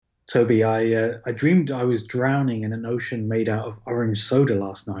Toby, I dreamed I was drowning in an ocean made out of orange soda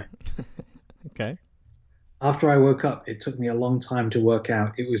last night. Okay. After I woke up, it took me a long time to work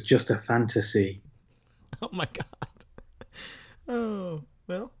out it was just a fantasy. Oh my God. Oh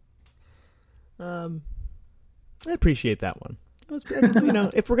well. Um, I appreciate that one. That was,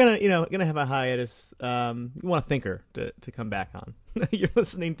 if we're gonna have a hiatus, you want a thinker to come back on. You're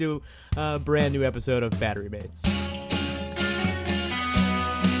listening to a brand new episode of Battery Mates.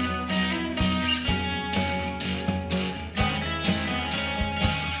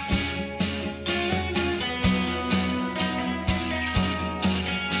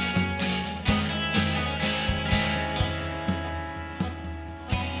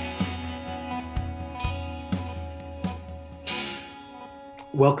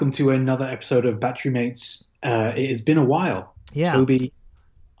 Welcome to another episode of Battery Mates. It has been a while. Yeah. Toby,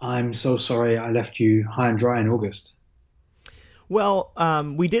 I'm so sorry I left you high and dry in August. Well,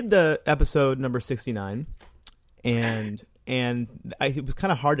 we did the episode number 69, and it was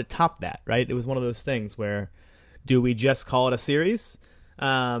kind of hard to top that, right? It was one of those things where, do we just call it a series? It's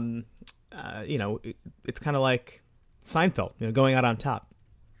kind of like Seinfeld, going out on top,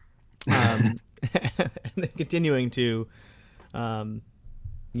 and then continuing to,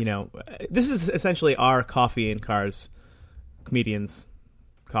 this is essentially our coffee and cars comedians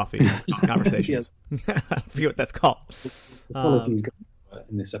coffee conversations. I forget what that's called. The quality's going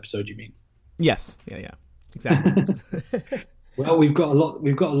in this episode, you mean? Yes. Yeah. Exactly. Well, we've got a lot.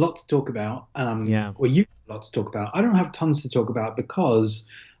 We've got a lot to talk about. Yeah. Well, you have a lot to talk about. I don't have tons to talk about because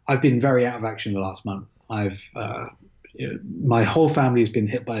I've been very out of action the last month. My whole family has been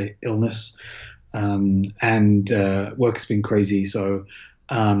hit by illness, and work has been crazy. So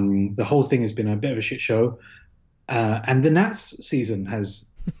the whole thing has been a bit of a shit show. And the Nats season has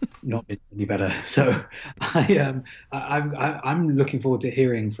not been any better. So I'm looking forward to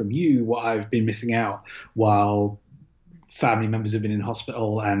hearing from you what I've been missing out while family members have been in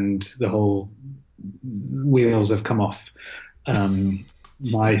hospital and the whole wheels have come off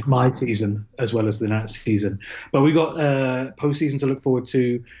my season as well as the Nats season. But we've got postseason to look forward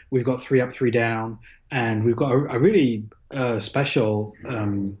to. We've got 3 up, 3 down, and we've got a really special,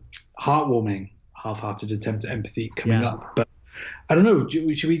 heartwarming, half-hearted attempt at empathy coming up. But I don't know.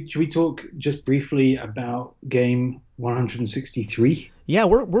 Should we talk just briefly about game 163? Yeah,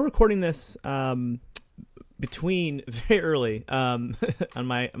 we're recording this between very early on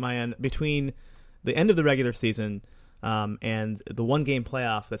my end, between the end of the regular season and the one game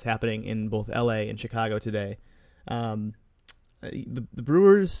playoff that's happening in both LA and Chicago today. The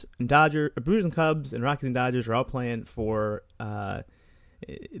Brewers and Brewers and Cubs and Rockies and Dodgers are all playing for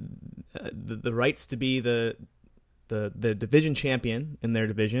the rights to be the division champion in their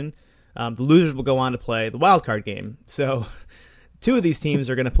division. The losers will go on to play the wild card game. So two of these teams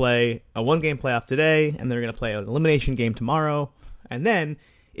are going to play a one-game playoff today, and they're going to play an elimination game tomorrow. And then,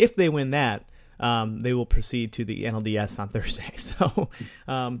 if they win that, they will proceed to the NLDS on Thursday. So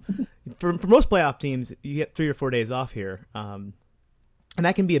for most playoff teams, you get 3 or 4 days off here. And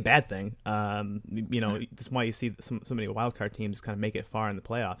that can be a bad thing. That's why you see so many wildcard teams kind of make it far in the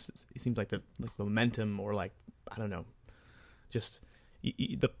playoffs. It seems like the momentum, or I don't know, just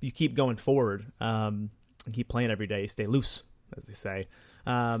you keep going forward and keep playing every day. Stay loose, as they say.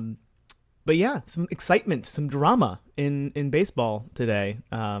 But yeah, some excitement, some drama in baseball today.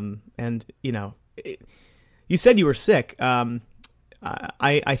 And you said you were sick. I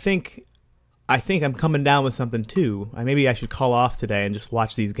think I'm coming down with something too. Maybe I should call off today and just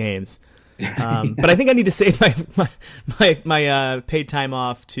watch these games. But I think I need to save my paid time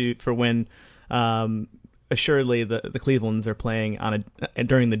off for when assuredly the Clevelands are playing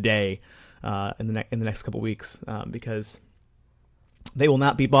during the day in the next couple weeks, because they will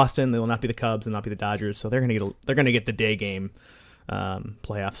not be Boston, they will not be the Cubs, and not be the Dodgers. So they're gonna get the day game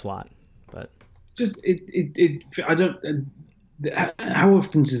playoff slot. But just I don't. How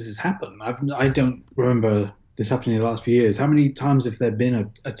often does this happen? I don't remember this happening in the last few years. How many times have there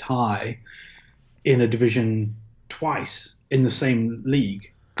been a tie in a division twice in the same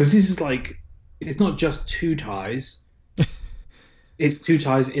league? Because this is it's not just 2 ties. It's 2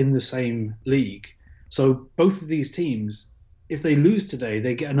 ties in the same league. So both of these teams, if they lose today,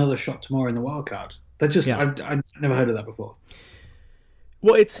 they get another shot tomorrow in the wild card. That just, yeah. I've never heard of that before.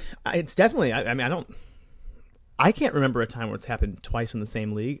 Well, it's definitely, I can't remember a time where it's happened twice in the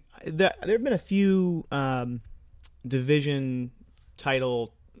same league. There have been a few division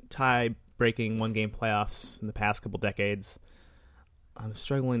title tie-breaking one-game playoffs in the past couple decades. I'm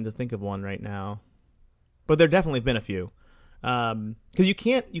struggling to think of one right now, but there definitely have been a few. Because you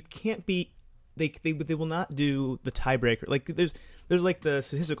can't be they will not do the tiebreaker. Like there's like the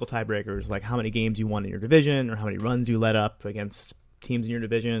statistical tiebreakers, like how many games you won in your division or how many runs you let up against teams in your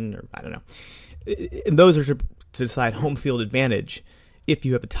division, or I don't know. And those are to decide home field advantage if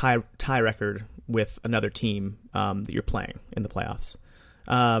you have a tie record with another team that you're playing in the playoffs.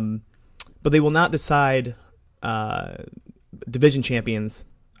 But they will not decide division champions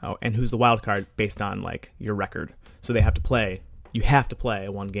and who's the wild card based on like your record. So they have to play. You have to play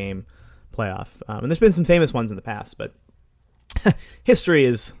a 1-game playoff. And there's been some famous ones in the past, but history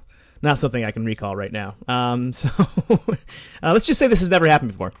is not something I can recall right now. So let's just say this has never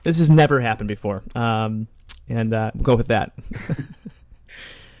happened before. This has never happened before. And we'll go with that.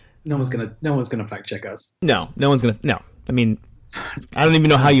 No one's gonna fact check us. No one's gonna. No, I mean, I don't even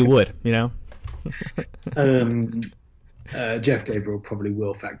know how you would. You know. Jeff Gabriel probably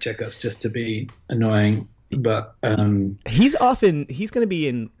will fact check us just to be annoying, but he's going to be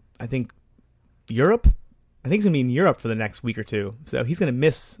in, I think, Europe. I think he's going to be in Europe for the next week or two, so he's going to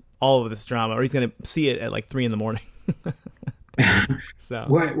miss all of this drama, or he's going to see it at like 3 a.m. So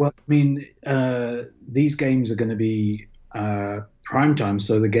right. Well, I mean, these games are going to be prime time,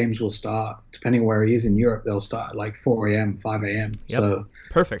 so the games will start depending where he is in Europe. They'll start at like 4 a.m., 5 a.m. Yep. So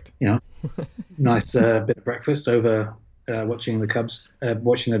perfect. You know, nice bit of breakfast over watching the Cubs,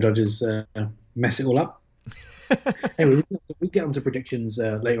 watching the Dodgers mess it all up. Anyway, we get onto predictions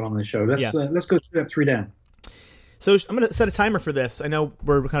later on in the show. Let's go 3 down. So I'm going to set a timer for this. I know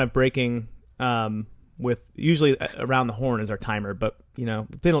we're kind of breaking with usually around the horn is our timer, but you know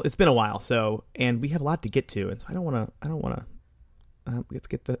it's been a while. So and we have a lot to get to, and so I don't want to. Let's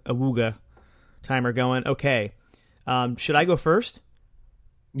get the Awooga timer going. Okay, should I go first?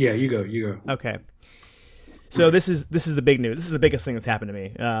 Yeah, you go. Okay. So this is the big news. This is the biggest thing that's happened to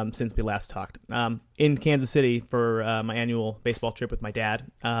me since we last talked. In Kansas City for my annual baseball trip with my dad.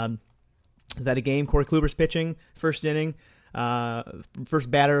 That a game, Corey Kluber's pitching, first inning, first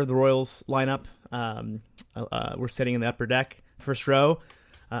batter of the Royals lineup. We're sitting in the upper deck, first row,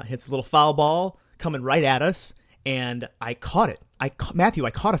 hits a little foul ball coming right at us, and I caught it. Matthew,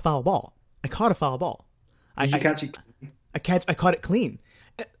 I caught a foul ball. Did you catch it? I caught it clean.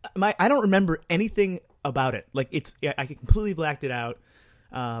 I don't remember anything about it. Like I completely blacked it out.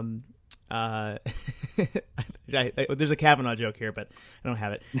 There's a Kavanaugh joke here, but I don't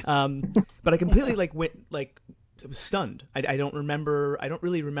have it. But I completely I was stunned. I don't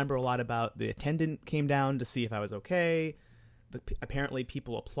really remember a lot about the attendant came down to see if I was okay. Apparently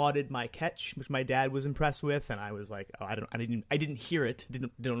people applauded my catch, which my dad was impressed with, and I was like, oh, I didn't hear it.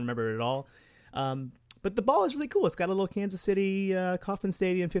 Didn't remember it at all. But the ball is really cool. It's got a little Kansas City Kauffman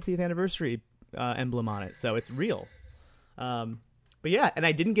Stadium 50th anniversary emblem on it, so it's real. But yeah, and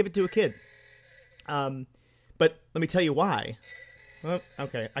I didn't give it to a kid. But let me tell you why. Well,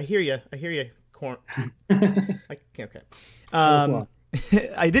 okay, I hear you, Corn. Okay.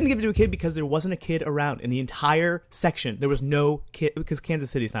 I didn't give it to a kid because there wasn't a kid around in the entire section. There was no kid because Kansas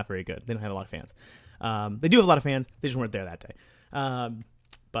City's not very good. They don't have a lot of fans. They do have a lot of fans. They just weren't there that day.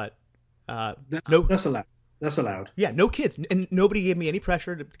 But that's allowed. That's allowed. Yeah, no kids, and nobody gave me any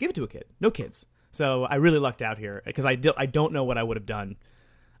pressure to give it to a kid. No kids. So I really lucked out here because I don't know what I would have done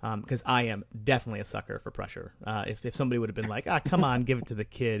because I am definitely a sucker for pressure. If somebody would have been like, come on, give it to the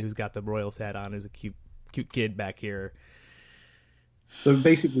kid who's got the Royals hat on, who's a cute kid back here. So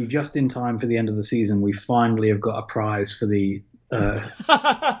basically, just in time for the end of the season, we finally have got a prize for the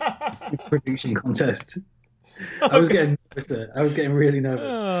prediction contest. Okay. I was getting nervous there. I was getting really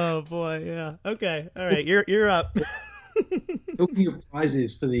nervous. Oh boy, yeah. Okay, all right, you're up. Talking of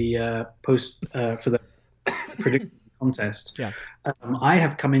prizes for the for the prediction contest, yeah. I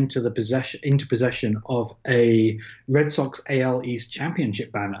have come into possession of a Red Sox AL East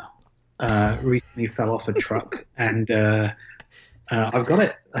Championship banner. Recently fell off a truck, and I've got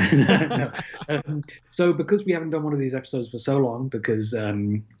it. No. So because we haven't done one of these episodes for so long, because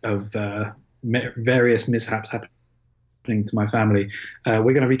of various mishaps happening to my family,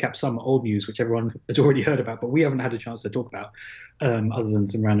 we're going to recap some old news which everyone has already heard about, but we haven't had a chance to talk about other than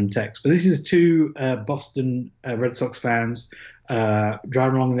some random text. But this is two Boston Red Sox fans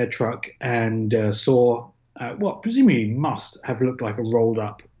driving along in their truck and saw what presumably must have looked like a rolled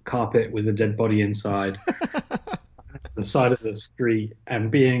up carpet with a dead body inside the side of the street, and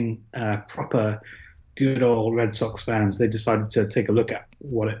being proper good old Red Sox fans, they decided to take a look at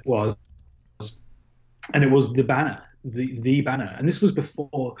what it was. And it was the banner, the banner. And this was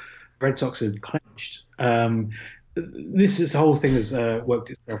before Red Sox had clinched. This whole thing has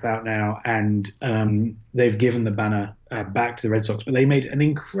worked itself out now, and they've given the banner back to the Red Sox. But they made an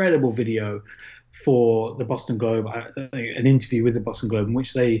incredible video for the Boston Globe, an interview with the Boston Globe, in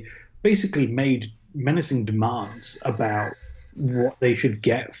which they basically made menacing demands about what they should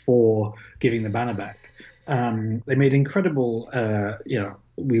get for giving the banner back. They made incredible,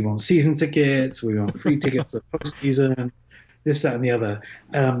 we want season tickets, we want free tickets for postseason, this, that, and the other.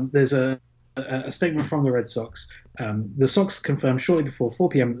 There's a statement from the Red Sox. The Sox confirmed shortly before 4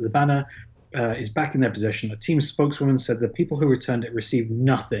 p.m. that the banner is back in their possession. A team spokeswoman said the people who returned it received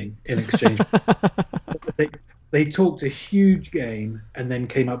nothing in exchange. They talked a huge game and then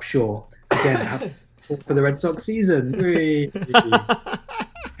came up short. Again, for the Red Sox season.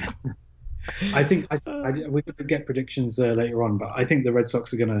 I think we're going to get predictions later on, but I think the Red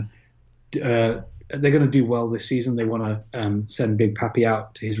Sox are going to they're going to do well this season. They want to send Big Papi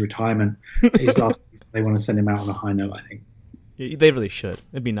out to his retirement. His last season, they want to send him out on a high note, I think. They really should.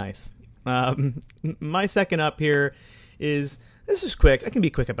 It'd be nice. My second up here is, this is quick. I can be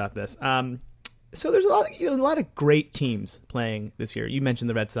quick about this. So there's a lot of great teams playing this year. You mentioned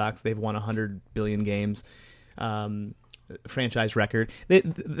the Red Sox. They've won 100 billion games. Franchise record. The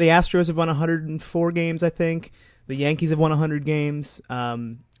Astros have won 104 games, I think. The Yankees have won 100 games.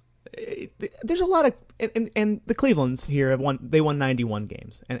 There's a lot of, and the Clevelands here have won. They won 91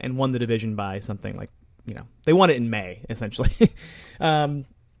 games and won the division by something like, they won it in May essentially. And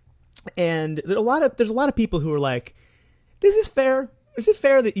there's a lot of people who are like, this is fair. Is it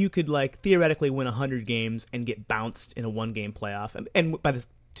fair that you could theoretically win 100 games and get bounced in a one-game playoff? And by this,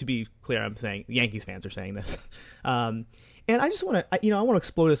 to be clear, I'm saying Yankees fans are saying this. And I just want to, I want to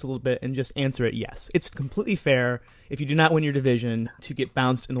explore this a little bit and just answer it. Yes, it's completely fair if you do not win your division to get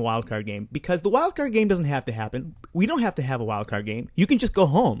bounced in the wild card game, because the wild card game doesn't have to happen. We don't have to have a wild card game. You can just go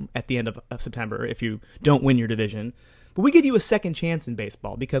home at the end of September if you don't win your division. But we give you a second chance in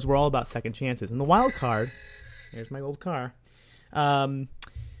baseball because we're all about second chances. And the wild card, there's my old car. The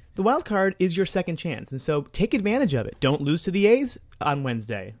wild card is your second chance, and so take advantage of it. Don't lose to the A's on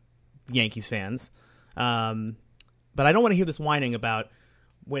Wednesday, Yankees fans. But I don't want to hear this whining about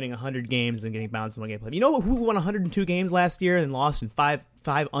winning 100 games and getting bounced in one game play. You know who won 102 games last year and lost in five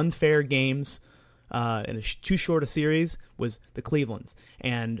unfair games in too short a series? Was the Clevelands.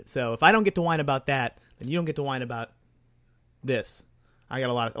 And so if I don't get to whine about that, then you don't get to whine about this. I got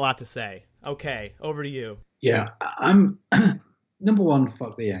a lot to say. Okay, over to you. Yeah, I'm number one.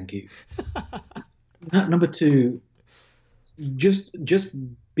 Fuck the Yankees. Number two, just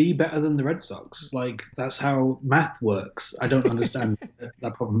be better than the Red Sox. That's how math works. I don't understand what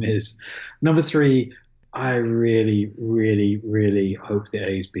that problem is. Number three, I really, really, really hope the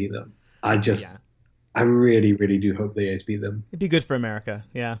A's beat them. I really, really do hope the A's beat them. It'd be good for America.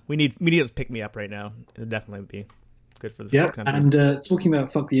 Yeah, we need to pick me up right now. It definitely would be good for the country. And talking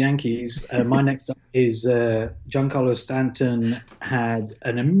about fuck the Yankees, my next up is Giancarlo Stanton had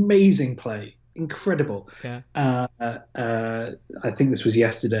an amazing play. Incredible. Yeah. I think this was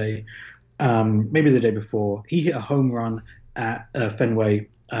yesterday, maybe the day before. He hit a home run at Fenway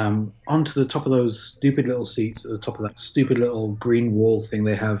onto the top of those stupid little seats at the top of that stupid little green wall thing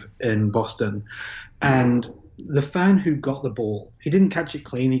they have in Boston. And the fan who got the ball, he didn't catch it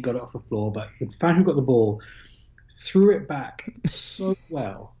clean, he got it off the floor, but the fan who got the ball threw it back so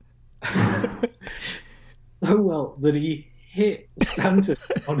well, that he hit Stanton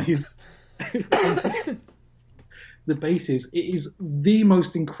on his the bases. It is the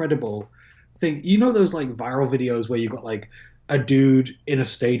most incredible thing. You know those viral videos where you've got a dude in a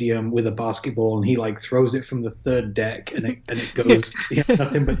stadium with a basketball and he throws it from the third deck and it goes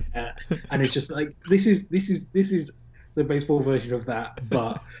nothing but net. And it's just this is the baseball version of that,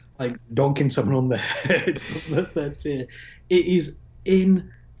 but donking someone on the head from the third tier. It is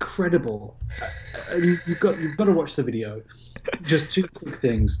incredible. You've got to watch the video. Just two quick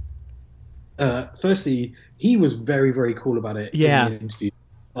things. Firstly, he was very, very cool about it. Yeah. In the interview.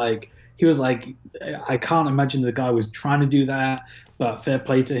 He was I can't imagine the guy was trying to do that, but fair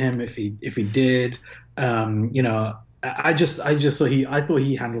play to him if he did. I thought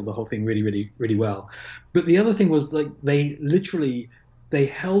he handled the whole thing really, really, really well. But the other thing was they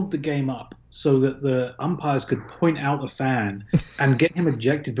held the game up so that the umpires could point out the fan and get him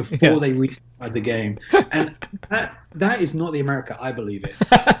ejected before they restarted the game. And that is not the America I believe in.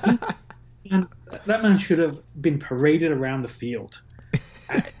 And that man should have been paraded around the field.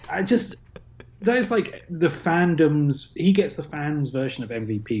 That is the fandom's. He gets the fans' version of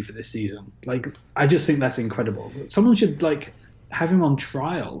MVP for this season. I just think that's incredible. Someone should have him on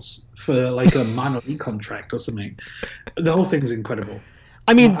trials for a minor league contract or something. The whole thing was incredible.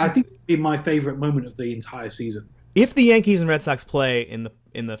 I mean, I think it would be my favorite moment of the entire season. If the Yankees and Red Sox play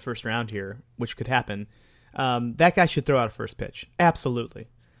in the first round here, which could happen, that guy should throw out a first pitch. Absolutely.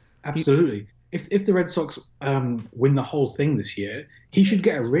 Absolutely. if the Red Sox win the whole thing this year, he should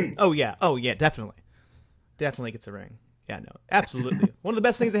get a ring. Oh yeah, definitely gets a ring. Yeah, no, absolutely. One of the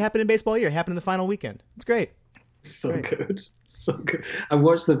best things that happened in baseball year happened in the final weekend. It's great. So good, so good. I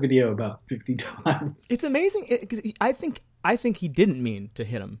watched the video about 50 times. It's amazing because I think he didn't mean to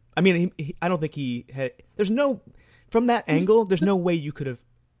hit him. I mean, I don't think he had. There's no from that angle. There's no way you could have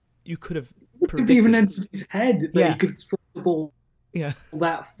predicted. Even entered his head that he could throw the ball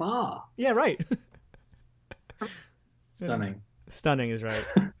that far. Yeah, right. Stunning is right.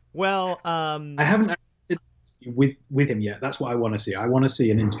 Well, I haven't seen an interview with him yet. That's what I want to see. I want to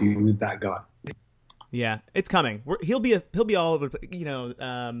see an interview with that guy. Yeah, it's coming. He'll be all over.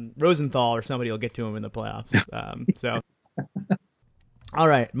 Rosenthal or somebody will get to him in the playoffs. So, all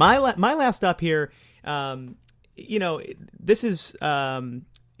right, my last up here. This is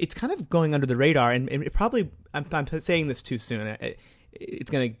it's kind of going under the radar, and it probably I'm saying this too soon.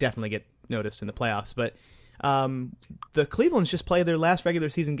 It's going to definitely get noticed in the playoffs, but the Clevelands just played their last regular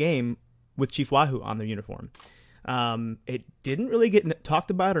season game with Chief Wahoo on their uniform. It didn't really get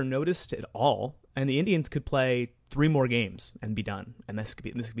talked about or noticed at all. And the Indians could play 3 more games and be done, and this could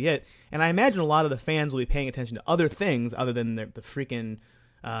be it. And I imagine a lot of the fans will be paying attention to other things other than the freaking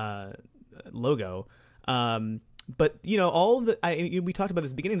logo. But we talked about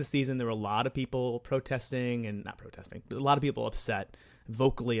this beginning of the season. There were a lot of people protesting and not protesting, but a lot of people upset,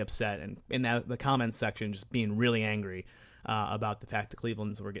 vocally upset, and in the comments section just being really angry about the fact the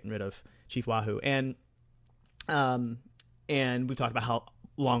Clevelands were getting rid of Chief Wahoo. And we talked about how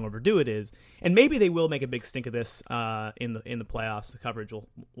long overdue it is, and maybe they will make a big stink of this in the playoffs. The coverage will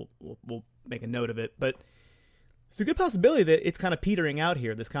make a note of it, but it's a good possibility that it's kind of petering out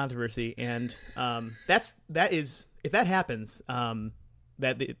here, this controversy, and that is if that happens, that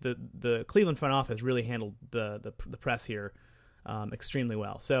the Cleveland front office really handled the press here extremely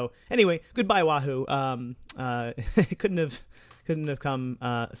well. So anyway, goodbye Wahoo. It couldn't have come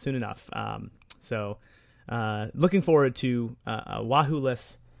soon enough. Looking forward to a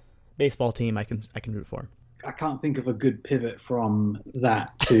Wahoo-less baseball team I can root for. I can't think of a good pivot from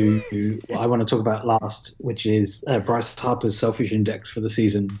that to what I want to talk about last, which is Bryce Harper's selfish index for the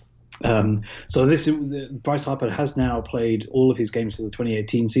season. Bryce Harper has now played all of his games for the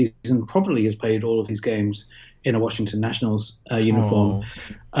 2018 season, probably has played all of his games in a Washington Nationals uniform.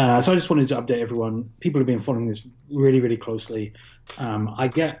 So I just wanted to update everyone. People have been following this really, really closely. I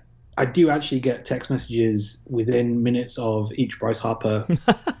do actually get text messages within minutes of each Bryce Harper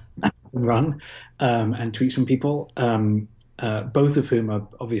run and tweets from people, both of whom are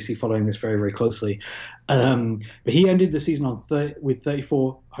obviously following this very, very closely. But he ended the season with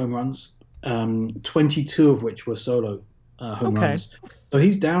 34 home runs, 22 of which were solo home runs. So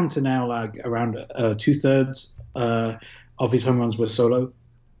he's down to now like around 2/3 of his home runs were solo.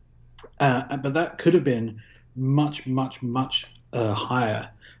 But that could have been much, much, much higher.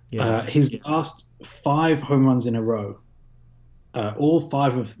 Yeah. His last 5 home runs in a row, all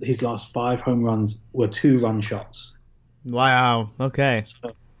 5 of his last 5 home runs were 2-run shots. Wow. Okay.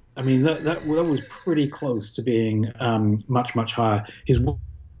 So, I mean, that was pretty close to being much, much higher. His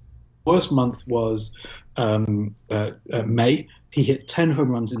worst month was May. He hit 10 home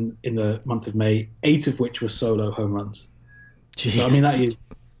runs in the month of May, 8 of which were solo home runs. Jesus. So, I mean,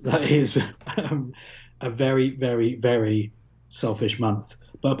 that is a very, very, very selfish month.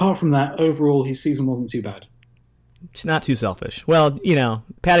 But apart from that, overall, his season wasn't too bad. It's not too selfish. Well,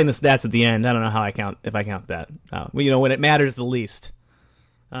 padding the stats at the end, I don't know if I count that. When it matters the least.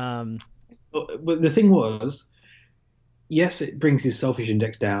 But the thing was, yes, it brings his selfish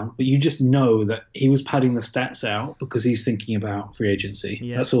index down, but you just know that he was padding the stats out because he's thinking about free agency.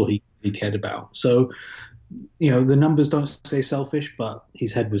 Yep. That's all he cared about. So, the numbers don't say selfish, but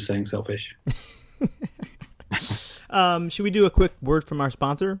his head was saying selfish. Should we do a quick word from our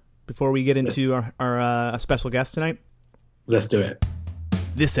sponsor before we get into our special guest tonight? Let's do it.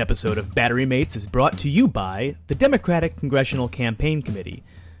 This episode of Battery Mates is brought to you by the Democratic Congressional Campaign Committee,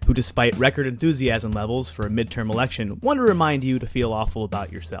 who, despite record enthusiasm levels for a midterm election, want to remind you to feel awful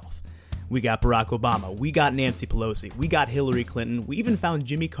about yourself. We got Barack Obama, we got Nancy Pelosi, we got Hillary Clinton, we even found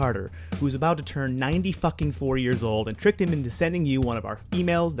Jimmy Carter, who's about to turn 94 years old, and tricked him into sending you one of our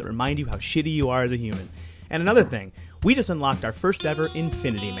emails that remind you how shitty you are as a human. And another thing, we just unlocked our first ever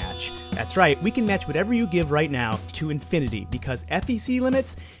Infinity match. That's right, we can match whatever you give right now to infinity, because FEC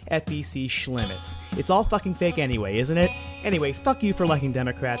limits, FEC schlimits. It's all fucking fake anyway, isn't it? Anyway, fuck you for liking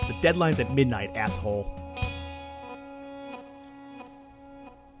Democrats. The deadline's at midnight, asshole.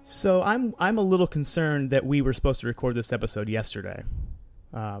 So I'm a little concerned that we were supposed to record this episode yesterday,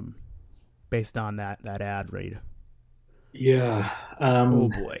 based on that ad read. Yeah. Oh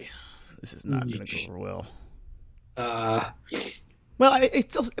boy. This is not going to go over well. Well,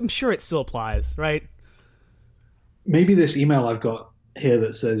 I'm sure it still applies, right? Maybe this email I've got here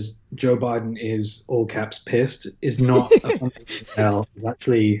that says Joe Biden is all caps pissed is not a funny email. It's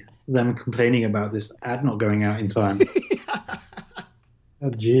actually them complaining about this ad not going out in time. Oh,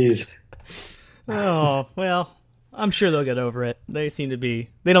 jeez. Oh, well, I'm sure they'll get over it. They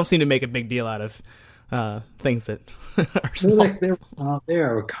don't seem to make a big deal out of things that are small.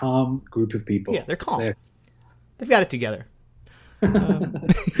 They're a calm group of people. Yeah, they're calm. They've got it together.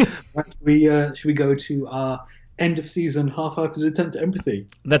 Should we go to our end of season half-hearted attempt at empathy?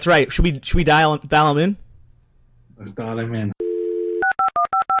 That's right. Should we dial them in? Let's dial them in.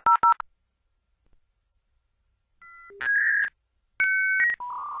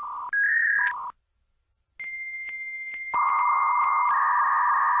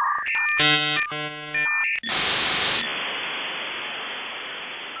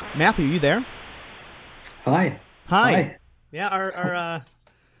 Matthew, you there? Hi. Yeah,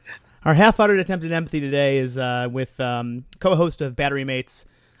 our half-hearted attempt at empathy today is with co-host of Battery Mates,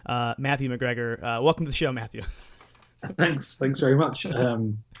 Matthew McGregor. Welcome to the show, Matthew. Thanks very much.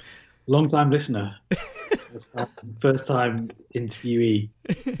 Long-time listener, first-time interviewee.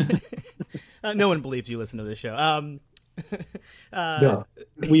 No one believes you listen to this show. No,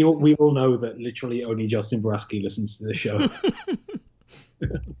 we all know that literally only Justin Brasky listens to the show.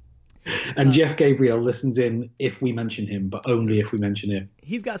 And Jeff Gabriel listens in if we mention him, but only if we mention him.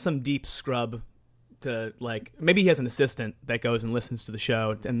 He's got some deep scrub to, maybe he has an assistant that goes and listens to the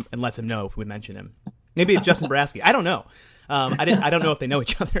show and lets him know if we mention him. Maybe it's Justin Brasky. I don't know. I don't know if they know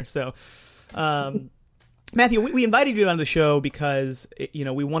each other. So, Matthew, we invited you on the show because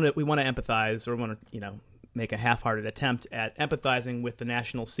we want to empathize, or want to make a half-hearted attempt at empathizing with the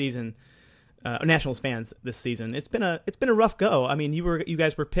Nationals fans this season. It's been a rough go. I mean, you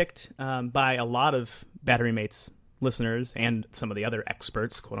guys were picked by a lot of Battery Mates listeners and some of the other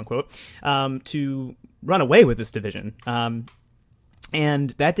experts, quote unquote, to run away with this division. And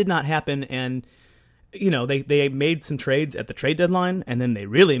that did not happen. And they made some trades at the trade deadline, and then they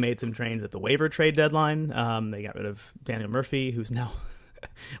really made some trades at the waiver trade deadline. They got rid of Daniel Murphy, who's now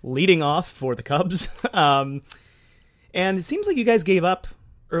leading off for the Cubs. And it seems like you guys gave up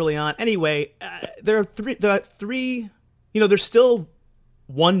early on. Anyway, there are three. There's still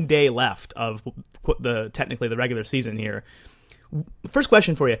 1 day left of technically the regular season here. First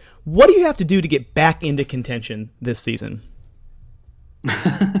question for you: what do you have to do to get back into contention this season?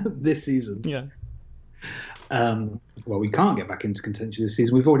 This season, yeah. Well, we can't get back into contention this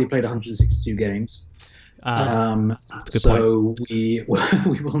season. We've already played 162 games. So we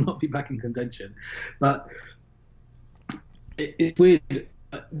will not be back in contention. But it's weird.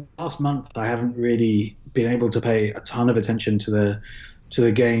 Last month, I haven't really been able to pay a ton of attention to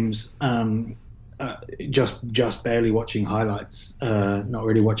the games. Just barely watching highlights. Not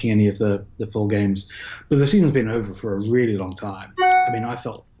really watching any of the full games. But the season's been over for a really long time. I mean, I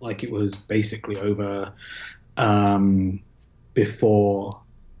felt like it was basically over before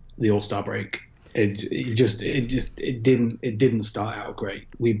the All-Star break. It didn't start out great.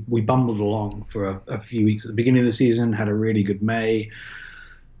 We bumbled along for a few weeks at the beginning of the season, had a really good May,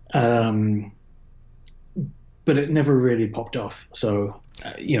 but it never really popped off. So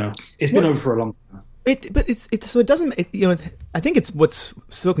it's been over for a long time. I think it's what's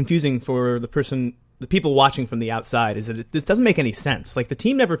so confusing for the people watching from the outside is that this doesn't make any sense. Like, the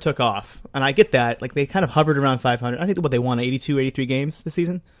team never took off, and I get that. Like, they kind of hovered around 500. I think they won 82, 83 games this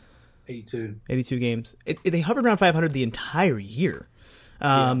season. 82 games. They hovered around 500 the entire year.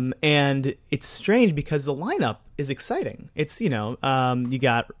 And it's strange because the lineup is exciting. It's, you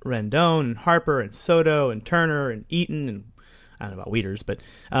got Rendon and Harper and Soto and Turner and Eaton and I don't know about Wieters, but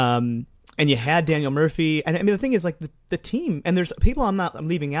and you had Daniel Murphy. And I mean, the thing is, like, the team, and there's people I'm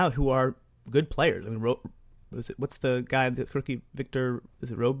leaving out who are good players. I mean, what's the guy, the rookie, Victor?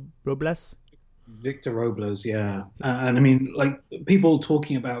 Is it Robles? Victor Robles, yeah. And I mean, like, people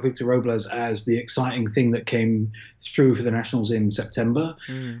talking about Victor Robles as the exciting thing that came through for the Nationals in September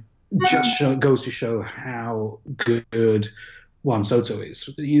goes to show how good Juan Soto is.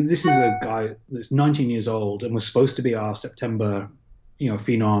 This is a guy that's 19 years old and was supposed to be our September,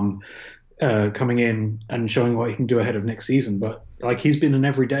 phenom, coming in and showing what he can do ahead of next season. But, like, he's been an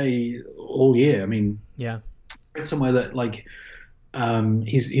everyday all year. I mean, yeah, it's somewhere that, like,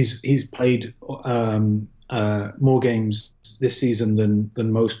 he's played more games this season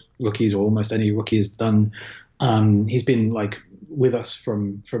than most rookies, or almost any rookie has done. He's been, like, with us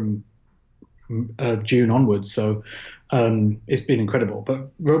from June onwards, so it's been incredible.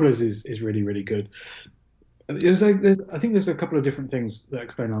 But Robles is really, really good. I think there's a couple of different things that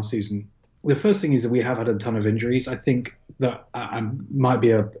explain our season. The first thing is that we have had a ton of injuries. I think that might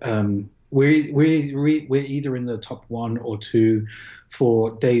be a we're either in the top one or two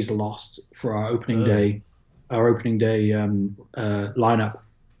for days lost for our opening day lineup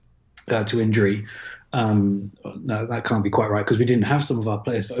to injury. No, that can't be quite right because we didn't have some of our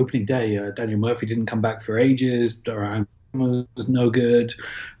players for opening day. Daniel Murphy didn't come back for ages. Duran was no good.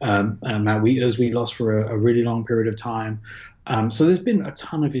 Matt Wheaters we lost for a really long period of time. So there's been a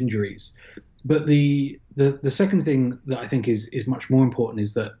ton of injuries. But the second thing that I think is much more important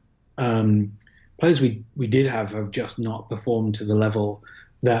is that players we did have just not performed to the level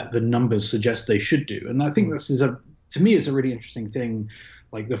that the numbers suggest they should do. And I think this is to me, it's a really interesting thing.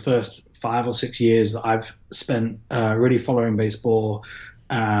 Like the first 5 or 6 years that I've spent really following baseball,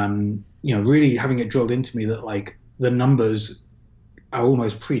 really having it drilled into me that like the numbers are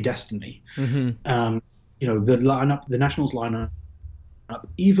almost predestiny. Mm-hmm. The lineup, the Nationals lineup,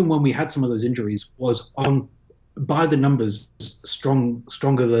 even when we had some of those injuries, was on by the numbers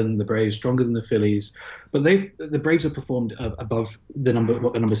stronger than the Braves, stronger than the Phillies. But the Braves have performed above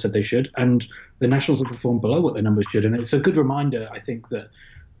what the numbers said they should, and the Nationals have performed below what the numbers should. And it's a good reminder, I think, that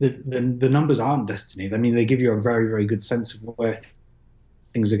the numbers aren't destiny. I mean, they give you a very, very good sense of where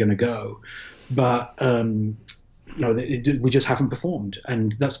things are going to go, but we just haven't performed,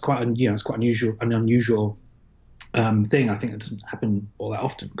 and that's quite unusual. An unusual thing. I think it doesn't happen all that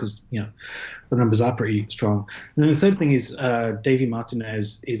often because the numbers are pretty strong. And then the third thing is Davey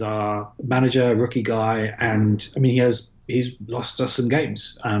Martinez is our manager, rookie guy, and I mean he's lost us some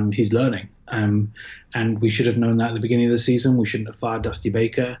games. He's learning, and we should have known that at the beginning of the season. We shouldn't have fired Dusty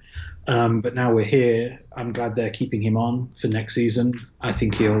Baker, but now we're here. I'm glad they're keeping him on for next season. I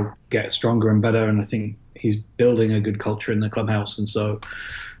think he'll get stronger and better, and I think he's building a good culture in the clubhouse, and so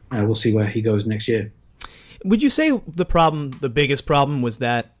we'll see where he goes next year. Would you say the biggest problem was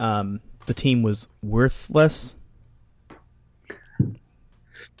that the team was worthless?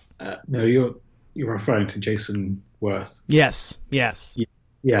 No, you're referring to Jason Worth. Yes. Yeah.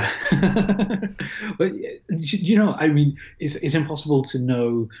 But I mean, it's impossible to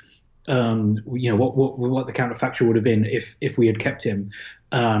know. What the counterfactual would have been if we had kept him.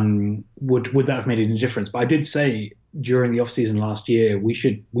 Would that have made any difference? But I did say during the offseason last year we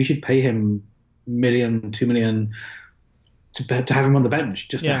should pay him $1 million, $2 million to have him on the bench,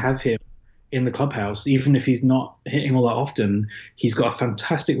 just to have him in the clubhouse, even if he's not hitting all that often. He's got a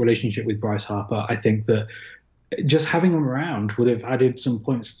fantastic relationship with Bryce Harper. I think that just having him around would have added some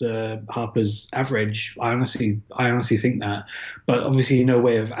points to Harper's average. I honestly think that, but obviously no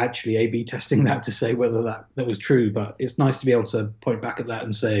way of actually A/B testing that to say whether that was true. But it's nice to be able to point back at that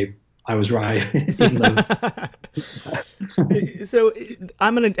and say I was right. So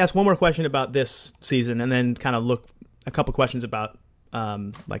I'm going to ask one more question about this season, and then kind of look a couple questions about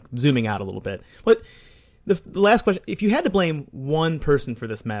like zooming out a little bit. But the last question: if you had to blame one person for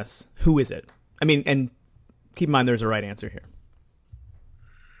this mess, who is it? I mean, and keep in mind there's a right answer here.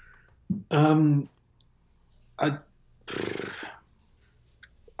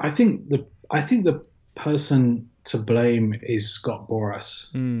 I think the person to blame is Scott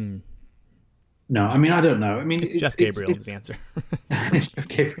Boras. No, I mean I don't know. I mean it's Jeff Gabriel's answer. It's Jeff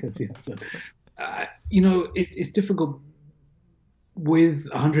Gabriel's answer. It's difficult with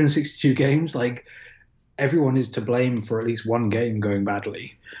 162 games. Like everyone is to blame for at least one game going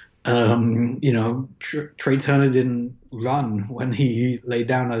badly. Trey Turner didn't run when he laid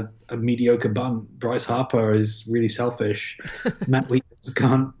down a mediocre bunt. Bryce Harper is really selfish. Matt Wheaters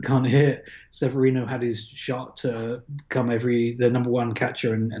can't hit. Severino had his shot to become the number one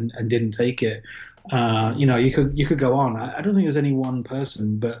catcher and didn't take it. You could go on. I don't think there's any one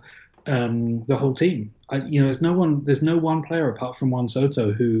person, but the whole team. There's no one player apart from Juan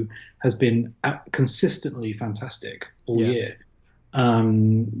Soto who has been consistently fantastic all year.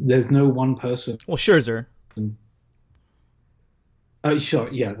 There's no one person. Well, Scherzer. Sure.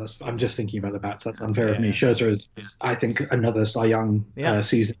 Yeah, I'm just thinking about the bats. That's unfair of me. Scherzer is, I think, another Cy Young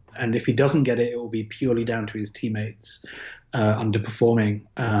season, and if he doesn't get it, it will be purely down to his teammates underperforming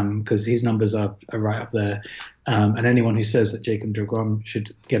because his numbers are right up there. And anyone who says that Jacob deGrom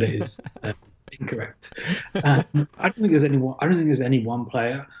should get it is incorrect. I don't think there's any one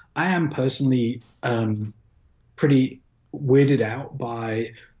player. I am personally pretty weirded out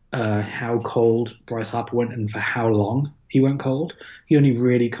by how cold Bryce Harper went and for how long he went cold. He only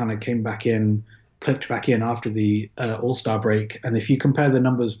really kind of clicked back in after the All-Star break. And if you compare the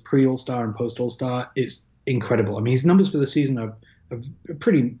numbers pre-All-Star and post-All-Star, it's incredible. I mean, his numbers for the season are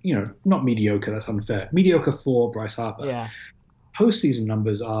pretty, not mediocre. That's unfair. Mediocre for Bryce Harper. Yeah. Postseason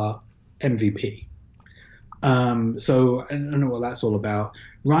numbers are MVP. So I don't know what that's all about.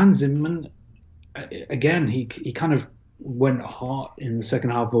 Ryan Zimmerman, again, he kind of went hot in the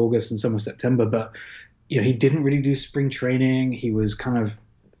second half of August and some of September, but he didn't really do spring training. He was kind of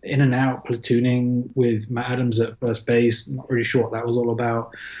in and out platooning with Matt Adams at first base. Not really sure what that was all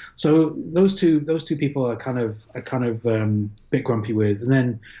about. So those two people are kind of a bit grumpy with. And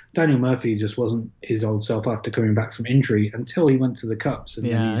then Daniel Murphy just wasn't his old self after coming back from injury until he went to the Cubs. And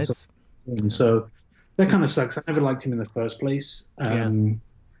yeah, so that kind of sucks. I never liked him in the first place. So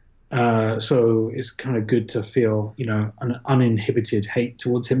it's kind of good to feel, an uninhibited hate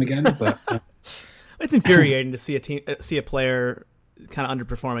towards him again. But it's infuriating to see a player kind of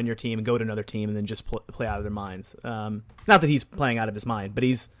underperform on your team and go to another team and then just play out of their minds. Not that he's playing out of his mind, but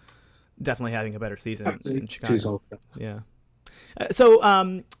he's definitely having a better season in Chicago. Yeah.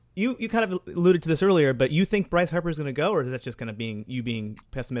 You kind of alluded to this earlier, but you think Bryce Harper is going to go, or is that just kind of being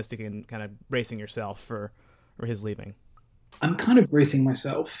pessimistic and kind of bracing yourself for his leaving? I'm kind of bracing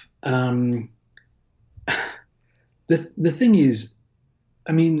myself. The thing is,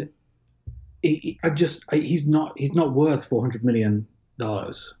 I mean, he's not worth $400 million.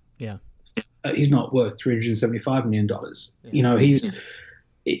 Yeah, he's not worth $375 million. Yeah.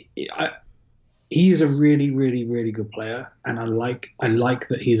 He is a really, really, really good player, and I like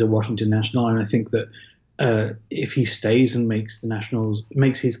that he's a Washington National, and I think that if he stays and makes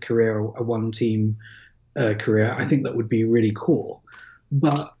his career a one-team career, I think that would be really cool.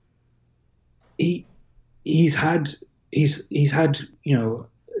 But he's had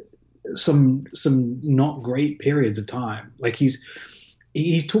some not great periods of time. Like he's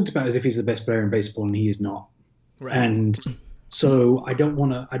talked about as if he's the best player in baseball, and he is not. Right. And so I don't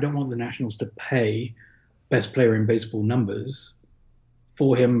want the Nationals to pay best player in baseball numbers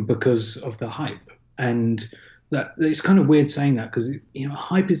for him because of the hype. And that it's kind of weird saying that because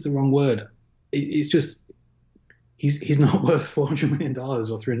hype is the wrong word. It's just he's not worth $400 million or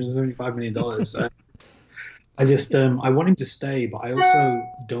 $375 million. I want him to stay, but I also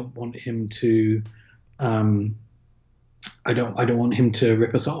don't want him to. I don't want him to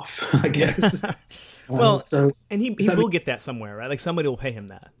rip us off, I guess. And he will get that somewhere, right? Like somebody will pay him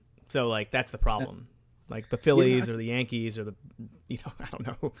that. So like that's the problem. Like the Phillies or the Yankees or I don't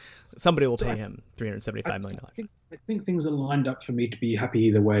know. Somebody will pay him $375 million. I think things are lined up for me to be happy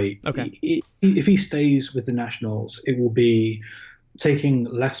either way. Okay. If he stays with the Nationals, it will be taking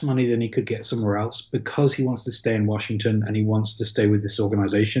less money than he could get somewhere else because he wants to stay in Washington and he wants to stay with this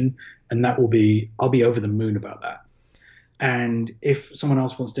organization. And I'll be over the moon about that. And if someone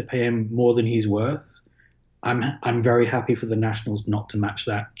else wants to pay him more than he's worth, I'm very happy for the Nationals not to match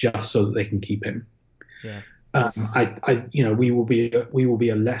that just so that they can keep him. Yeah. We will be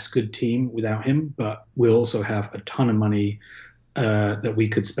a less good team without him, but we'll also have a ton of money that we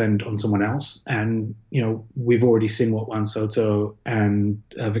could spend on someone else. And we've already seen what Juan Soto and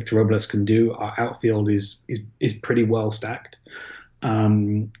Victor Robles can do. Our outfield is pretty well stacked,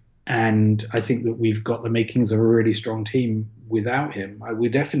 and I think that we've got the makings of a really strong team without him. I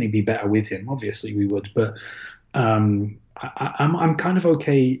would definitely be better with him. Obviously, we would, but I'm kind of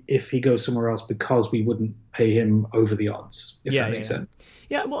okay if he goes somewhere else because we wouldn't pay him over the odds. If that makes sense.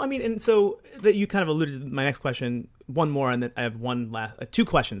 Yeah, well, I mean, and so that you kind of alluded to my next question. One more, and then I have one last, two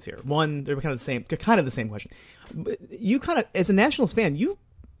questions here. One, they're kind of the same question. But you kind of, as a Nationals fan,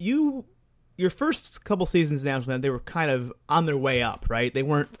 your first couple seasons as Nationals fan, they were kind of on their way up, right? They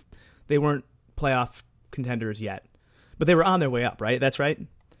weren't playoff contenders yet, but they were on their way up, right? That's right.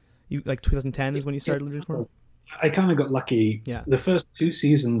 You like 2010 is when you started rooting for them? I kind of got lucky. Yeah. The first two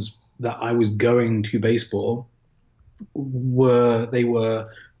seasons that I was going to baseball were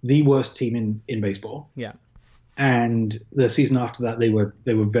the worst team in baseball. Yeah. And the season after that, they were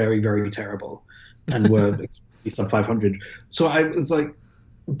very, very terrible and were sub 500. So I was like,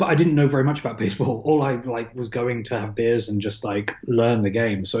 but I didn't know very much about baseball. All I was going to have beers and just learn the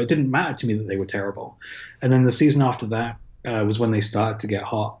game. So it didn't matter to me that they were terrible. And then the season after that was when they started to get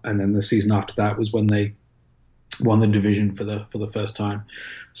hot. And then the season after that was when they won the division for the first time.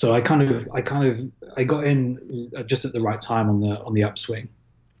 So I got in just at the right time on the upswing.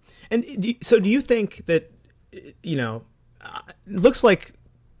 And do you think that, it looks like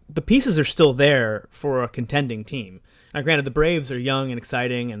the pieces are still there for a contending team? Now, granted, the Braves are young and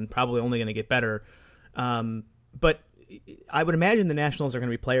exciting and probably only going to get better. But I would imagine the Nationals are going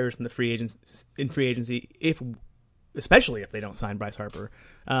to be players in free agency, especially if they don't sign Bryce Harper.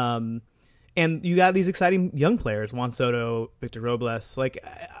 And you got these exciting young players, Juan Soto, Victor Robles.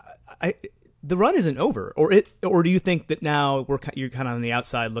 The run isn't over, or do you think that now you're kind of on the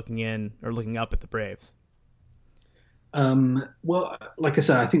outside looking in or looking up at the Braves? Well, like I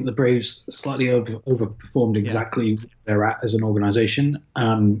said, I think the Braves slightly overperformed Yeah. exactly where they're at as an organization.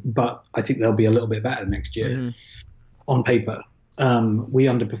 But I think they'll be a little bit better next year Hmm. on paper. We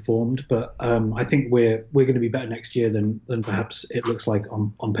underperformed, but I think we're going to be better next year than perhaps it looks like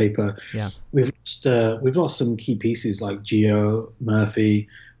on paper. Yeah. We've lost some key pieces like Gio Murphy.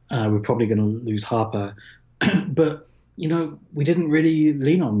 We're probably going to lose Harper, but we didn't really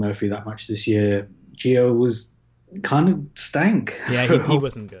lean on Murphy that much this year. Gio was kind of stank. Yeah, he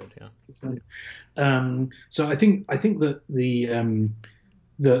wasn't good. Yeah. So I think that the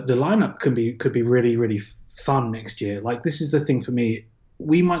lineup could be really really fun next year. Like this is the thing for me.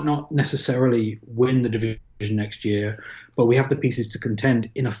 We might not necessarily win the division next year, but we have the pieces to contend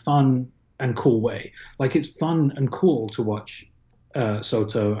in a fun and cool way. Like it's fun and cool to watch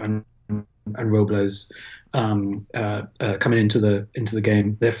Soto and Robles coming into the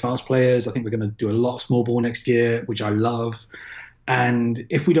game. They're fast players. I think we're going to do a lot of small ball next year, which I love. And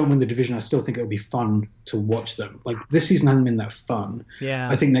if we don't win the division, I still think it'll be fun to watch them. Like this season hasn't been that fun. Yeah.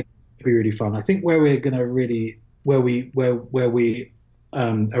 I think next will be really fun. I think where we're going to really where we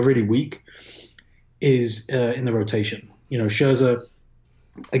are really weak is in the rotation. Scherzer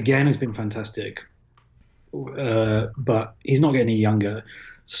again has been fantastic, but he's not getting any younger.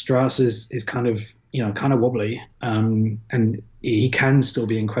 Strauss is kind of wobbly, and he can still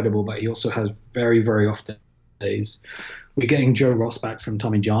be incredible, but he also has very very off days. We're getting Joe Ross back from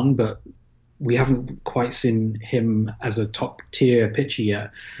Tommy John, but we haven't quite seen him as a top tier pitcher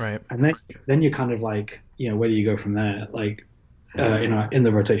yet. Right. And then you're kind of like, where do you go from there? Like in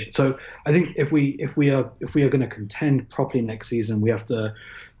the rotation. So I think if we are going to contend properly next season, we have to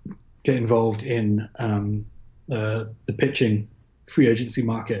get involved in the pitching free agency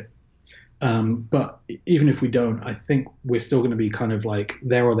market. But even if we don't, I think we're still going to be kind of like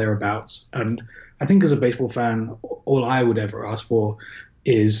there or thereabouts. And I think as a baseball fan, all I would ever ask for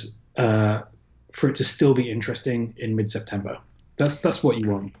is for it to still be interesting in mid-September. That's what you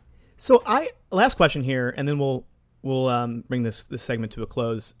want. So last question here, and then we'll bring this segment to a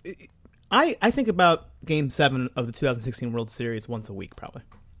close. I think about Game 7 of the 2016 World Series once a week, probably.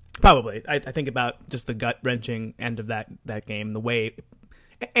 I think about just the gut-wrenching end of that game, the way,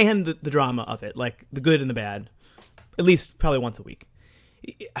 and the drama of it, like the good and the bad, at least probably once a week.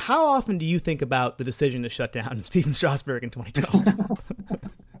 How often do you think about the decision to shut down Stephen Strasburg in 2012?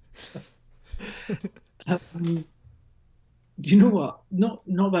 Do you know what? Not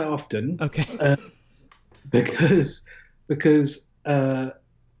that often. Okay. Because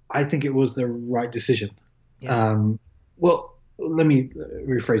I think it was the right decision. Yeah. Well, let me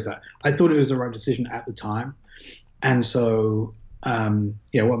rephrase that. I thought it was the right decision at the time, and so what am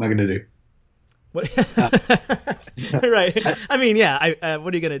I going to do? What? Right. I mean, yeah.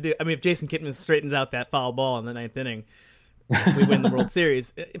 What are you going to do? I mean, if Jason Kipnis straightens out that foul ball in the ninth inning, we win the World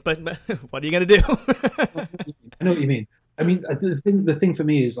Series. But what are you going to do? I know what you mean. I mean, the thing for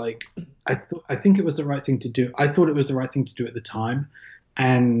me is like, I think it was the right thing to do. I thought it was the right thing to do at the time,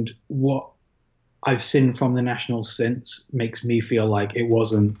 and what I've seen from the Nationals since makes me feel like it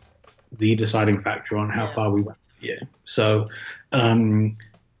wasn't the deciding factor on how far we went. Yeah. So,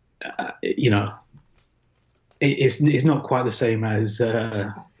 it's not quite the same as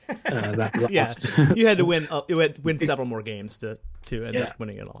that last. Yeah, you had to win. You had to win several more games to end up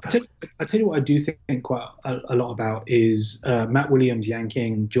winning it all. I tell you what I do think quite a lot about is Matt Williams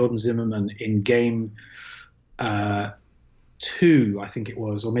yanking Jordan Zimmerman in game 2, I think it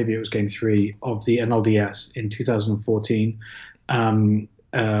was, or maybe it was game 3 of the NLDS in 2014.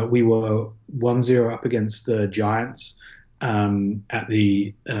 We were 1-0 up against the Giants at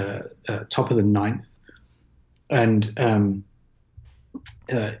the top of the 9th, and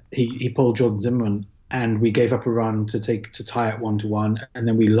he pulled Jordan Zimmerman, and we gave up a run to tie it 1-1, and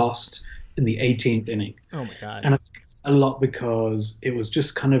then we lost in the 18th inning. Oh my god! And I think it's a lot because it was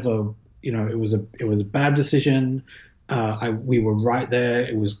just kind of it was a bad decision. We were right there.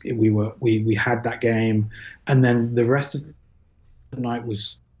 We had that game, and then the rest of the night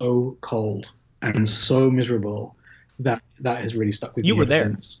was so cold and so miserable that has really stuck with me. You were ever there.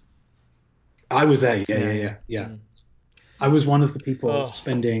 Since. I was there. Yeah. Mm. I was one of the people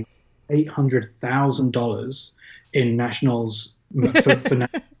spending $800,000 in Nationals for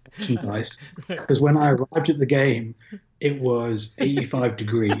merchandise, because when I arrived at the game, it was 85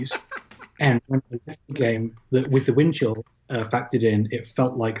 degrees. And when I left the game, with the wind chill factored in, it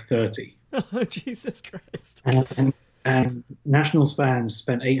felt like 30. Oh, Jesus Christ! And Nationals fans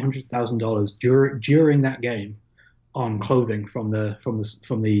spent $800,000 during that game on clothing from the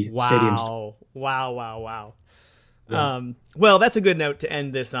stadium. Wow! Well, that's a good note to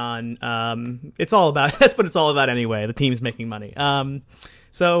end this on. It's all about that's what it's all about anyway. The team's making money.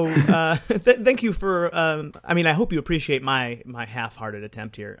 Thank you for. I hope you appreciate my half-hearted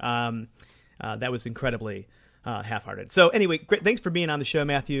attempt here. That was incredibly half-hearted. So anyway, great. Thanks for being on the show,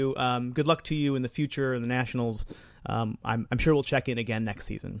 Matthew. Good luck to you in the future in the Nationals. I'm sure we'll check in again next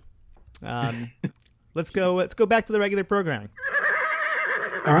season. Let's go back to the regular programming.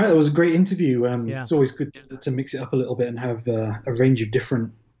 All right, that was a great interview. It's always good to mix it up a little bit and have a range of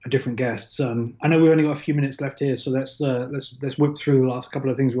different guests. I know we've only got a few minutes left here, so let's whip through the last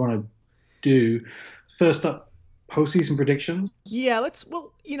couple of things we want to do. First up, postseason predictions. Yeah,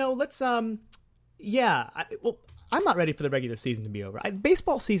 I'm not ready for the regular season to be over.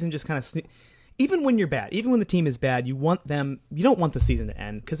 Baseball season just kind of even when you're bad, even when the team is bad, you don't want the season to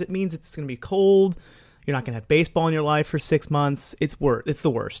end because it means it's going to be cold. You're not going to have baseball in your life for 6 months. It's the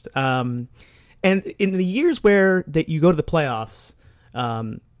worst. And in the years where that you go to the playoffs,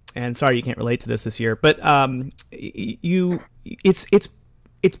 and sorry you can't relate to this year, but it's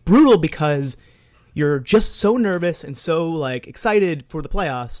brutal because you're just so nervous and so like excited for the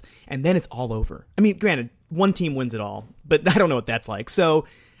playoffs, and then it's all over. I mean, granted, one team wins it all, but I don't know what that's like. So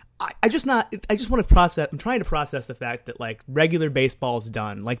I just want to process. I'm trying to process the fact that like regular baseball is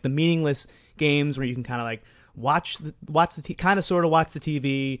done, like the meaningless games where you can kind of like watch the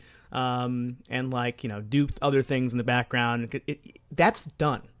TV, and like do other things in the background. That's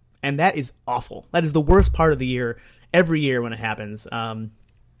done, and that is awful. That is the worst part of the year every year when it happens.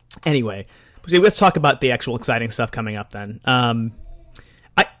 Anyway, let's talk about the actual exciting stuff coming up then.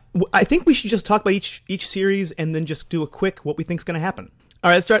 I think we should just talk about each series and then just do a quick what we think is going to happen. All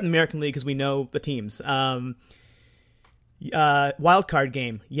right, let's start in the American League because we know the teams. Wild card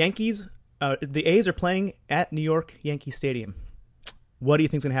game. Yankees. The A's are playing at New York Yankee Stadium. What do you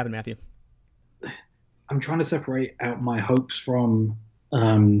think is going to happen, Matthew? I'm trying to separate out my hopes from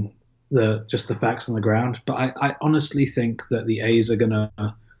just the facts on the ground, but I honestly think that the A's are going to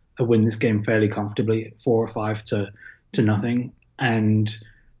win this game fairly comfortably, 4 or 5 to nothing, and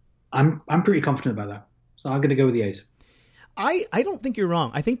I'm pretty confident about that. So I'm going to go with the A's. I don't think you're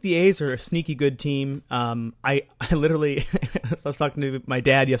wrong. I think the A's are a sneaky good team. I literally I was talking to my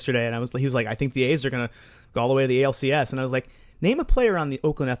dad yesterday, and he was like, I think the A's are going to go all the way to the ALCS, and I was like, name a player on the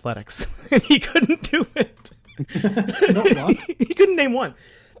Oakland Athletics, and he couldn't do it. Not one. He couldn't name one.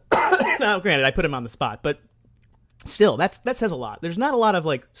 Now, granted, I put him on the spot, but still, that says a lot. There's not a lot of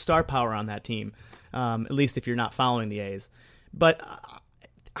like star power on that team, at least if you're not following the A's. But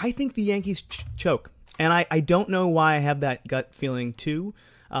I think the Yankees choke. And I don't know why I have that gut feeling too,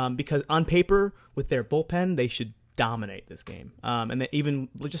 because on paper, with their bullpen, they should dominate this game. And even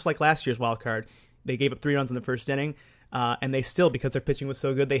just like last year's wild card, they gave up 3 runs in the first inning, and they still, because their pitching was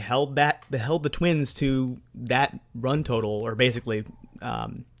so good, they held the Twins to that run total, or basically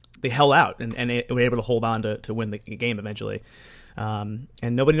they held out, and they were able to hold on to win the game eventually. And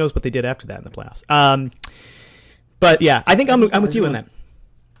nobody knows what they did after that in the playoffs. But yeah, I think I'm with you on that.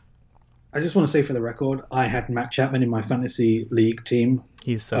 I just want to say for the record, I had Matt Chapman in my fantasy league team.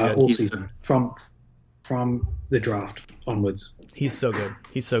 He's so good. All season from the draft onwards. He's so good.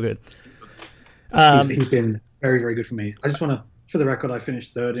 He's so good. He's been very, very good for me. I just want to, for the record, I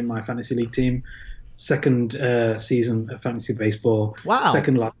finished 3rd in my fantasy league team. 2nd season of fantasy baseball. Wow.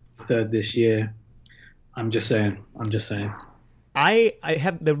 2nd last, 3rd this year. I'm just saying. I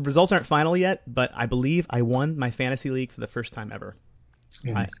have the results aren't final yet, but I believe I won my fantasy league for the first time ever.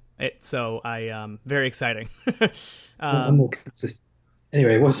 Yeah. Very exciting. I'm more consistent.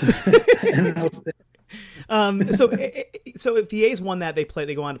 Anyway, what's anything else? So if the A's won that, they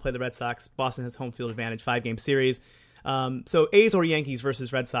go on to play the Red Sox. Boston has home field advantage, 5-game series. So A's or Yankees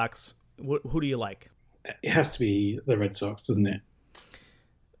versus Red Sox, who do you like? It has to be the Red Sox, doesn't it?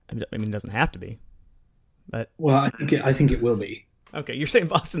 I mean, it doesn't have to be, but I think it will be. Okay, you're saying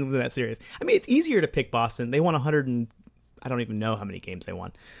Boston wins that series. I mean, it's easier to pick Boston. They won 100 and I don't even know how many games they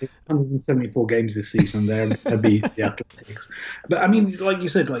won. 174 games this season. That'd be the Athletics. But I mean, like you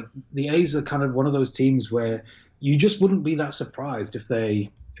said, like the A's are kind of one of those teams where you just wouldn't be that surprised if they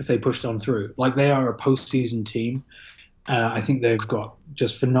pushed on through. Like they are a postseason team. I think they've got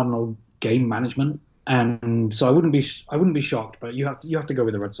just phenomenal game management, and so I wouldn't be shocked. But you have to go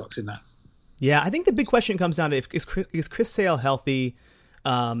with the Red Sox in that. Yeah, I think the big question comes down to is Chris Sale healthy?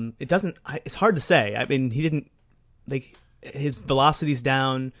 It's hard to say. I mean, he didn't like. His velocity's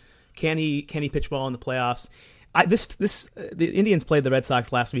down. Can he pitch well in the playoffs? The Indians played the Red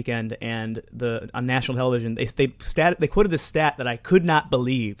Sox last weekend, and on national television they quoted this stat that I could not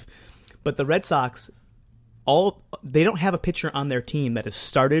believe. But the Red Sox they don't have a pitcher on their team that has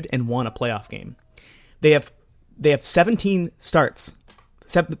started and won a playoff game. They have they have 17 starts.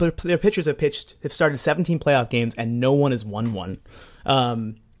 Their pitchers have started 17 playoff games, and no one has won one,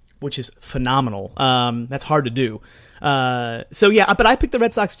 which is phenomenal. That's hard to do. So yeah, but I picked the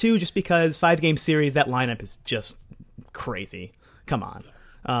Red Sox too, just because 5-game series, that lineup is just crazy. Come on.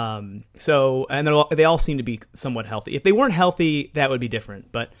 So, and they all seem to be somewhat healthy. If they weren't healthy, that would be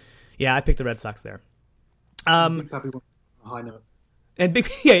different. But yeah, I picked the Red Sox there. Big Papi went on a high note. And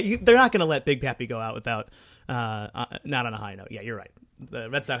they're not going to let Big Papi go out without not on a high note. Yeah, you're right.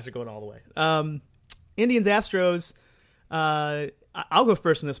 The Red Sox are going all the way. Indians Astros. I'll go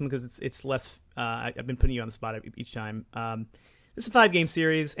first in this one because it's less. I've been putting you on the spot each time. This is a 5-game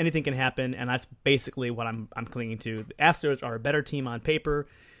series. Anything can happen, and that's basically what I'm clinging to. The Astros are a better team on paper.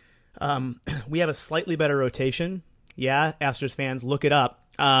 We have a slightly better rotation. Yeah, Astros fans, look it up.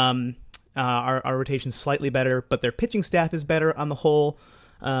 Our rotation's slightly better, but their pitching staff is better on the whole.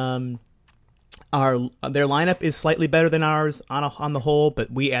 Their lineup is slightly better than ours on the whole,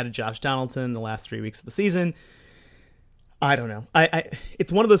 but we added Josh Donaldson in the last 3 weeks of the season. I don't know.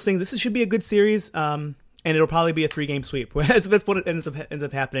 It's one of those things. This should be a good series, and it'll probably be a 3-game sweep. That's what it ends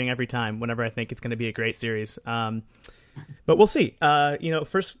up happening every time. Whenever I think it's going to be a great series, but we'll see.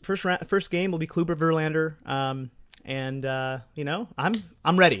 First game will be Kluber Verlander, and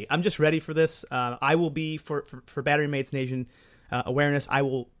I'm ready. I'm just ready for this. I will be for Battery Mates Nation awareness.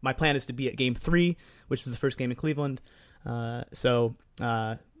 My plan is to be at Game 3, which is the first game in Cleveland. So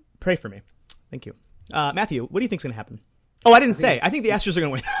pray for me. Thank you, Matthew. What do you think's going to happen? Oh, I didn't say. I think the Astros are going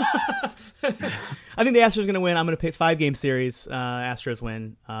to win. I think the Astros are going to win. I'm going to pick 5-game series. Astros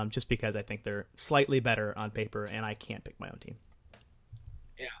win, just because I think they're slightly better on paper, and I can't pick my own team.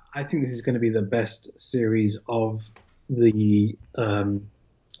 Yeah, I think this is going to be the best series of the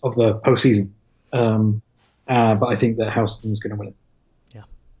postseason. But I think that Houston's going to win it. Yeah.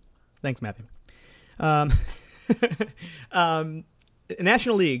 Thanks, Matthew.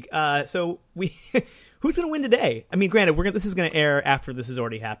 National League. So who's going to win today? I mean, granted, this is going to air after this has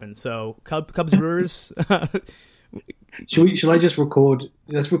already happened. So Cubs Brewers. Shall I just record?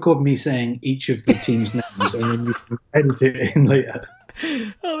 Let's record me saying each of the teams' names, and then you can edit it in later.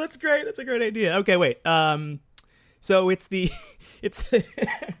 Oh, that's great. That's a great idea. Okay, wait. So it's the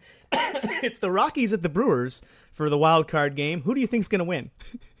Rockies at the Brewers for the wild card game. Who do you think's going to win?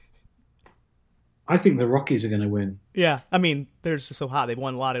 I think the Rockies are going to win. Yeah, I mean, they're just so hot. They've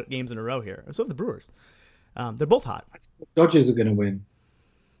won a lot of games in a row here. So have the Brewers. They're both hot. I think the Dodgers are going to win.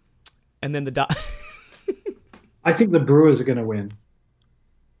 And then I think the Brewers are going to win.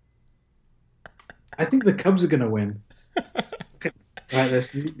 I think the Cubs are going to win. Okay. All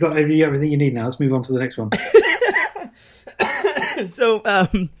right, you've got everything you need now. Let's move on to the next one.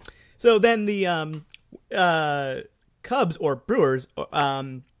 So then the Cubs or Brewers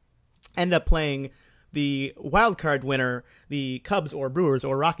end up playing the wild card winner, the Cubs or Brewers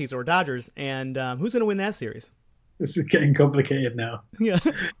or Rockies or Dodgers, and who's going to win that series? This is getting complicated now. Yeah.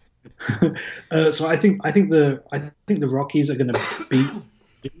 So I think the Rockies are going to beat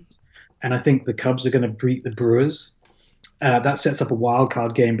the Dodgers, and I think the Cubs are going to beat the Brewers. That sets up a wild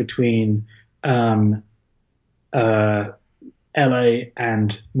card game between LA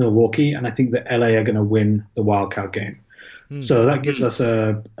and Milwaukee, and I think that LA are going to win the wild card game. So that gives us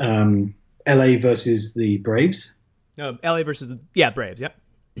a LA versus the Braves. No, LA versus the Braves. Yep.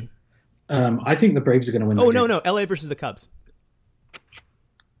 I think the Braves are going to win. No, LA versus the Cubs.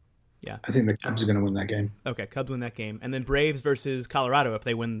 Yeah, I think the Cubs are going to win that game. Okay, Cubs win that game, and then Braves versus Colorado. If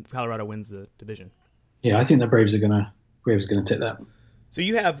they win, Colorado wins the division. Yeah, I think the Braves are going to take that. So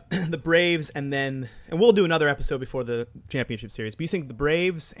you have the Braves, and we'll do another episode before the championship series. But you think the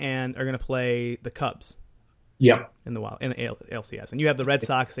Braves are going to play the Cubs? Yep. In the LCS, and you have the Red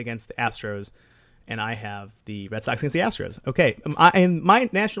Sox against the Astros, and I have the Red Sox against the Astros. Okay, and my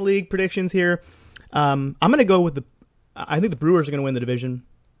National League predictions here, I'm going to go with I think the Brewers are going to win the division.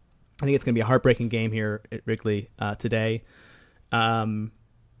 I think it's going to be a heartbreaking game here at Wrigley today. I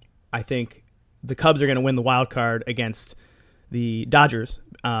think the Cubs are going to win the wild card against the Dodgers,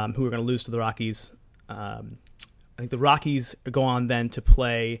 who are going to lose to the Rockies. I think the Rockies go on then to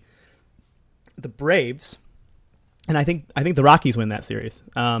play the Braves. And I think the Rockies win that series.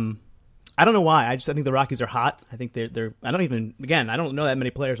 I don't know why. I think the Rockies are hot. I think they're. I don't know that many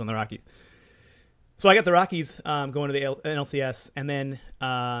players on the Rockies. So I got the Rockies going to the NLCS, and then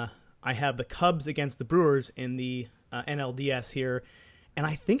I have the Cubs against the Brewers in the NLDS here, and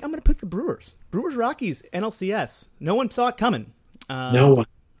I think I'm going to pick the Brewers. Brewers Rockies NLCS. No one saw it coming. No one.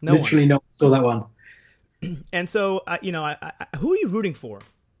 Literally no one saw that one. And so who are you rooting for?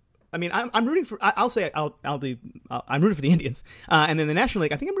 I mean, I'm rooting for. I'm rooting for the Indians, and then the National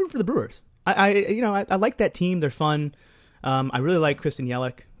League. I think I'm rooting for the Brewers. I like that team. They're fun. I really like Christian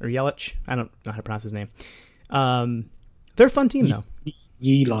Yelich. I don't know how to pronounce his name. They're a fun team though.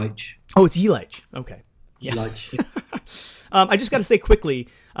 Yelich. Oh, it's Yelich. Okay. Yelich. I just got to say quickly,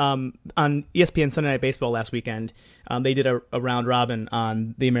 on ESPN Sunday Night Baseball last weekend, they did a round robin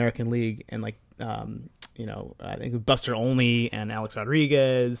on the American League, and I think Buster Olney and Alex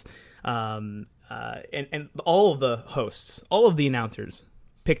Rodriguez, and all of the hosts, all of the announcers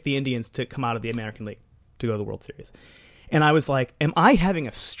picked the Indians to come out of the American League to go to the World Series. And I was like, am I having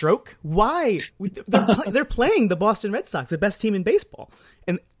a stroke? Why? They're playing the Boston Red Sox, the best team in baseball.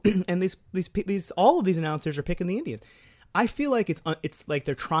 And these all of these announcers are picking the Indians. I feel like it's like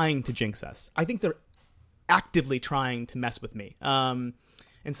they're trying to jinx us. I think they're actively trying to mess with me. And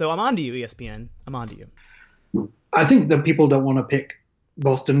so I'm on to you, ESPN. I'm on to you. I think that people don't want to pick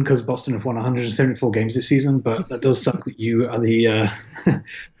Boston because Boston have won 174 games this season, but that does suck that you are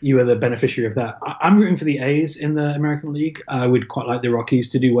the beneficiary of that. I'm rooting for the A's in the American League. I would quite like the Rockies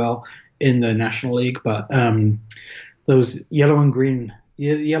to do well in the National League, but those yellow and green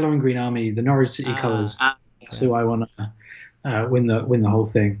army, the Norwich City colors, that's who I want to win the whole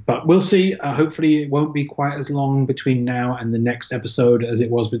thing. But we'll see. Hopefully it won't be quite as long between now and the next episode as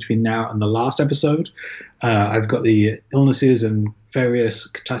it was between now and the last episode. I've got the illnesses and various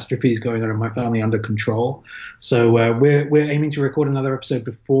catastrophes going on in my family under control. So we're aiming to record another episode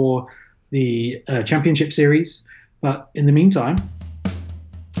before the championship series. But in the meantime,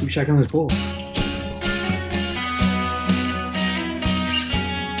 keep checking those balls.